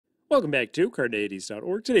Welcome back to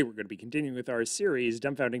Carneades.org. Today we're going to be continuing with our series,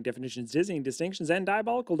 Dumbfounding Definitions, Dizzying Distinctions, and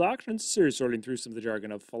Diabolical Doctrines, series sorting through some of the jargon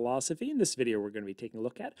of philosophy. In this video we're going to be taking a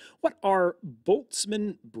look at what are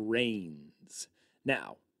Boltzmann brains.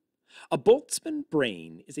 Now, a Boltzmann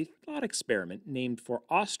brain is a thought experiment named for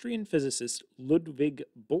Austrian physicist Ludwig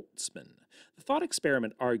Boltzmann. The thought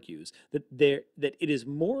experiment argues that it is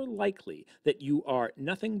more likely that you are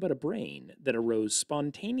nothing but a brain that arose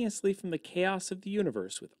spontaneously from the chaos of the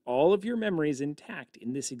universe with all of your memories intact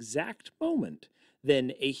in this exact moment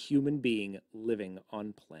than a human being living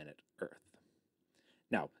on planet Earth.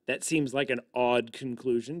 Now, that seems like an odd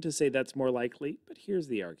conclusion to say that's more likely, but here's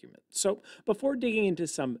the argument. So, before digging into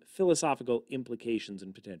some philosophical implications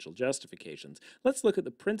and potential justifications, let's look at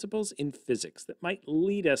the principles in physics that might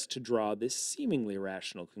lead us to draw this seemingly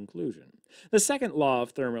rational conclusion. The second law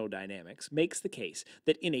of thermodynamics makes the case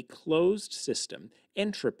that in a closed system,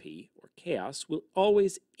 entropy, or chaos, will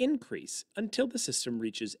always increase until the system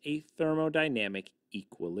reaches a thermodynamic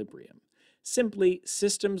equilibrium. Simply,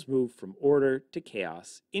 systems move from order to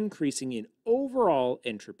chaos, increasing in overall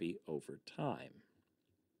entropy over time.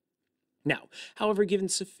 Now, however, given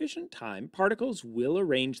sufficient time, particles will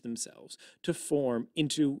arrange themselves to form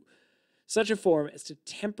into such a form as to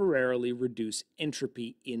temporarily reduce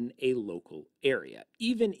entropy in a local area.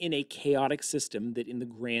 Even in a chaotic system that in the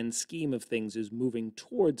grand scheme of things is moving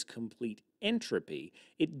towards complete entropy,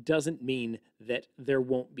 it doesn't mean that there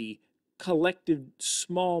won't be collective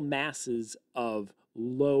small masses of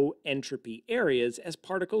low entropy areas as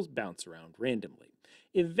particles bounce around randomly.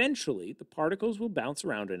 Eventually, the particles will bounce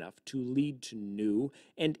around enough to lead to new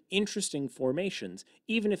and interesting formations,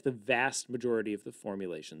 even if the vast majority of the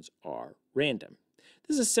formulations are random.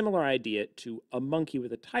 This is a similar idea to a monkey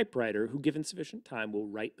with a typewriter who, given sufficient time, will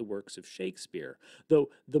write the works of Shakespeare, though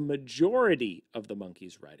the majority of the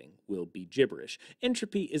monkey's writing will be gibberish.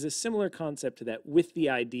 Entropy is a similar concept to that, with the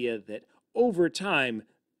idea that over time,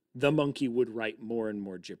 the monkey would write more and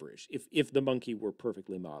more gibberish if the monkey were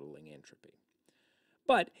perfectly modeling entropy.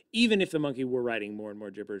 But even if the monkey were writing more and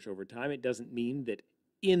more gibberish over time, it doesn't mean that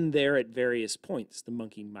in there at various points the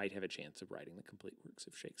monkey might have a chance of writing the complete works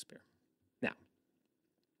of Shakespeare. Now,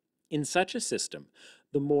 in such a system,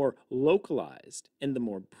 the more localized and the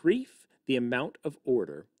more brief the amount of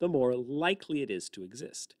order, the more likely it is to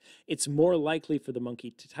exist. It's more likely for the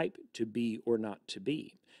monkey to type to be or not to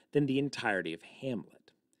be than the entirety of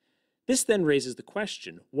Hamlet. This then raises the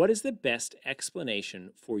question, what is the best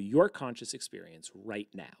explanation for your conscious experience right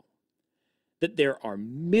now? That there are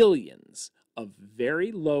millions of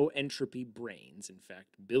very low entropy brains, in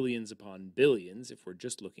fact, billions upon billions if we're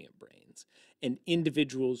just looking at brains, and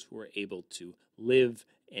individuals who are able to live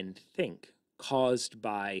and think caused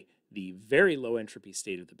by the very low entropy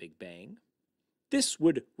state of the Big Bang. This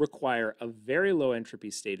would require a very low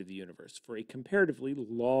entropy state of the universe for a comparatively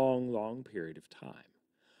long period of time.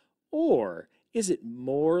 Or is it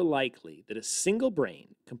more likely that a single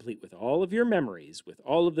brain, complete with all of your memories, with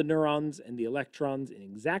all of the neurons and the electrons in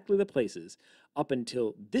exactly the places, up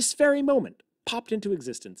until this very moment, popped into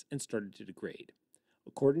existence and started to degrade?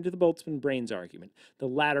 According to the Boltzmann brain's argument, the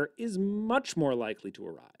latter is much more likely to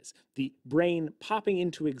arise. The brain popping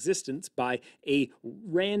into existence by a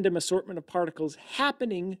random assortment of particles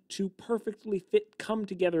happening to perfectly come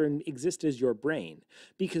together and exist as your brain,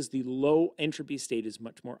 because the low entropy state is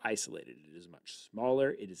much more isolated. It is much smaller.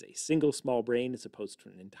 It is a single small brain as opposed to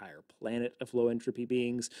an entire planet of low entropy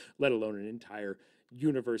beings, let alone an entire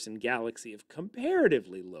universe and galaxy of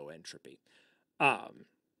comparatively low entropy.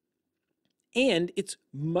 And it's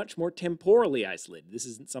much more temporally isolated. This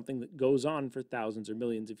isn't something that goes on for thousands or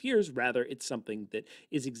millions of years. Rather, it's something that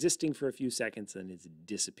is existing for a few seconds and is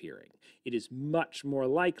disappearing. It is much more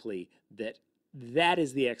likely that that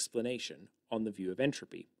is the explanation on the view of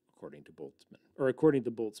entropy, according to Boltzmann, or according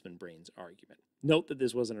to Boltzmann brain's argument. Note that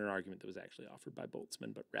this wasn't an argument that was actually offered by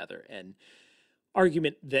Boltzmann, but rather an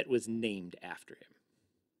argument that was named after him.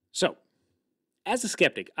 So, as a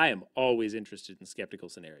skeptic, I am always interested in skeptical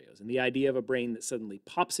scenarios, and the idea of a brain that suddenly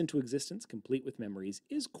pops into existence, complete with memories,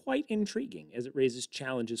 is quite intriguing, as it raises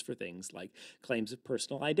challenges for things like claims of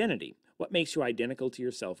personal identity. What makes you identical to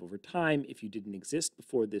yourself over time if you didn't exist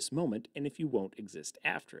before this moment, and if you won't exist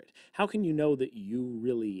after it? How can you know that you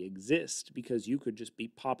really exist, because you could just be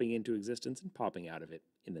popping into existence and popping out of it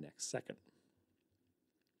in the next second?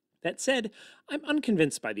 That said, I'm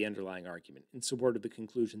unconvinced by the underlying argument in support of the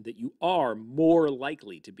conclusion that you are more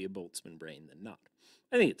likely to be a Boltzmann brain than not.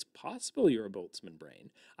 I think it's possible you're a Boltzmann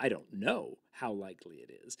brain. I don't know how likely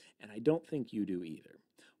it is, and I don't think you do either.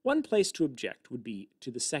 One place to object would be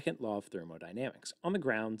to the second law of thermodynamics, on the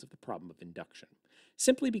grounds of the problem of induction.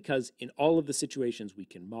 simply because in all of the situations we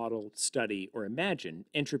can model, study, or imagine,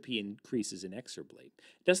 entropy increases inexorably.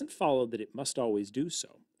 It doesn't follow that it must always do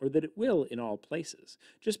so, or that it will in all places.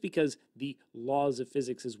 Just because the laws of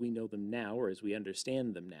physics as we know them now, or as we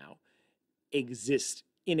understand them now, exist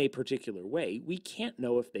in a particular way, we can't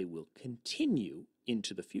know if they will continue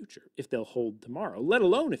into the future, if they'll hold tomorrow, let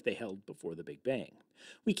alone if they held before the Big Bang.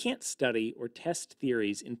 We can't study or test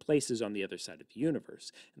theories in places on the other side of the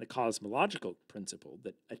universe, and the cosmological principle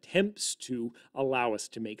that attempts to allow us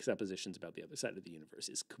to make suppositions about the other side of the universe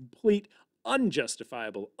is complete,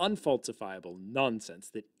 unjustifiable, unfalsifiable nonsense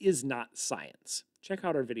that is not science. Check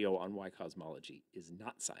out our video on why cosmology is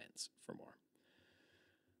not science for more.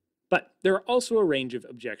 But there are also a range of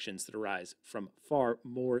objections that arise from far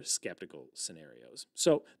more skeptical scenarios.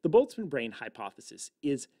 So the Boltzmann brain hypothesis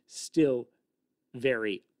is still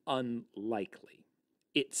very unlikely.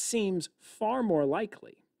 It seems far more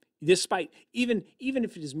likely, despite even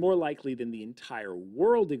if it is more likely than the entire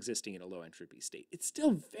world existing in a low entropy state, it's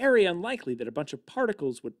still very unlikely that a bunch of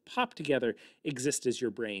particles would pop together, exist as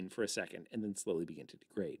your brain for a second, and then slowly begin to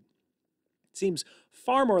degrade. It seems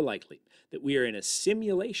far more likely that we are in a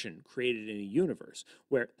simulation created in a universe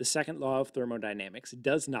where the second law of thermodynamics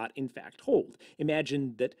does not in fact hold.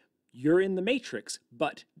 Imagine that you're in the matrix,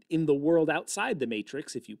 but in the world outside the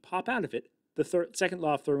matrix, if you pop out of it, the second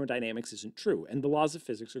law of thermodynamics isn't true, and the laws of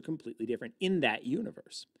physics are completely different in that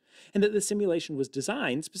universe. And that the simulation was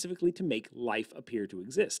designed specifically to make life appear to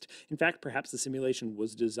exist. In fact, perhaps the simulation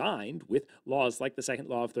was designed with laws like the second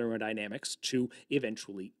law of thermodynamics to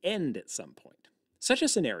eventually end at some point. Such a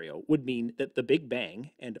scenario would mean that the Big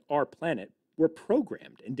Bang and our planet were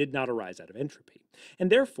programmed and did not arise out of entropy,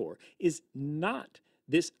 and therefore is not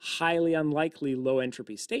this highly unlikely low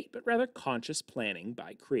entropy state, but rather conscious planning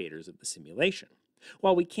by creators of the simulation.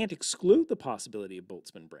 While we can't exclude the possibility of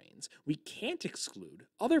Boltzmann brains, we can't exclude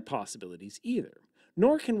other possibilities either,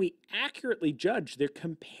 nor can we accurately judge their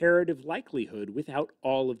comparative likelihood without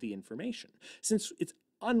all of the information, since it's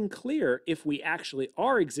unclear if we actually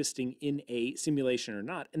are existing in a simulation or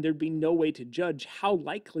not, and there'd be no way to judge how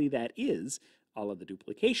likely that is. A la the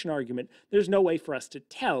duplication argument, there's no way for us to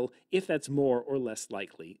tell if that's more or less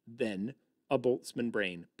likely than a Boltzmann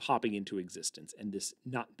brain popping into existence and this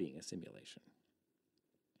not being a simulation.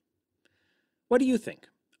 What do you think?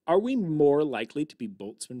 Are we more likely to be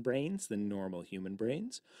Boltzmann brains than normal human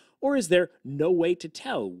brains? Or is there no way to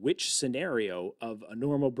tell which scenario of a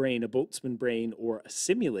normal brain, a Boltzmann brain, or a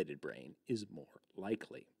simulated brain is more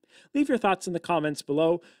likely? Leave your thoughts in the comments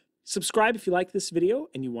below. Subscribe if you like this video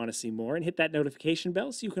and you want to see more, and hit that notification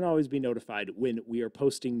bell so you can always be notified when we are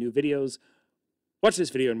posting new videos. Watch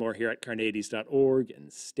this video and more here at Carneades.org,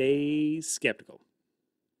 and stay skeptical.